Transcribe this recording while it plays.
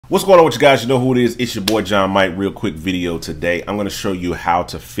What's going on with you guys? You know who it is. It's your boy John Mike. Real quick video today. I'm going to show you how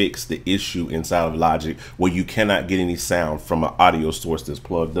to fix the issue inside of Logic where you cannot get any sound from an audio source that's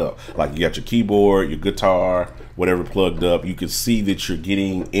plugged up. Like you got your keyboard, your guitar, whatever plugged up. You can see that you're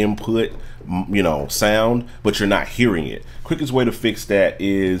getting input, sound, but you're not hearing it. Quickest way to fix that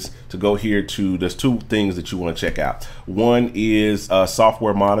is to go here to, there's two things that you want to check out. One is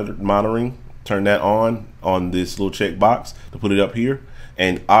software monitoring. Turn that on this little check box to put it up here.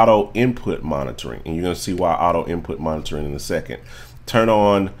 And auto input monitoring, and you're going to see why auto input monitoring in a second. Turn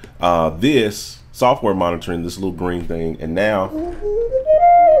on this software monitoring, this little green thing, and now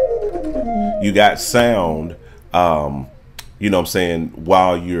you got sound. While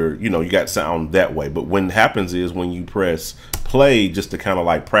you're, you got sound that way. But what happens is when you press play just to kind of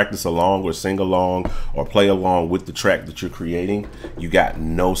like practice along or sing along or play along with the track that you're creating, you got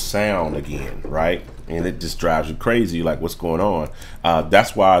no sound again, right? And it just drives you crazy. You're like, what's going on?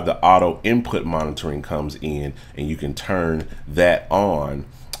 That's why the auto input monitoring comes in, and you can turn that on.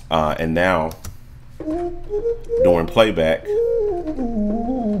 And now during playback,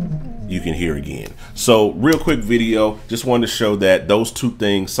 you can hear again. So real quick video, just wanted to show that those two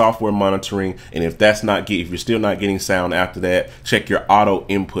things, software monitoring, and if you're still not getting sound after that, check your auto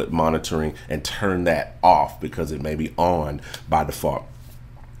input monitoring and turn that off because it may be on by default.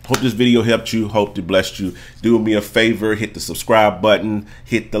 Hope this video helped you. Hope it blessed you. Do me a favor, hit the subscribe button,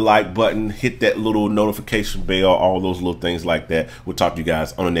 hit the like button, hit that little notification bell, all those little things like that. We'll talk to you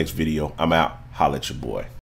guys on the next video. I'm out. Holla at your boy.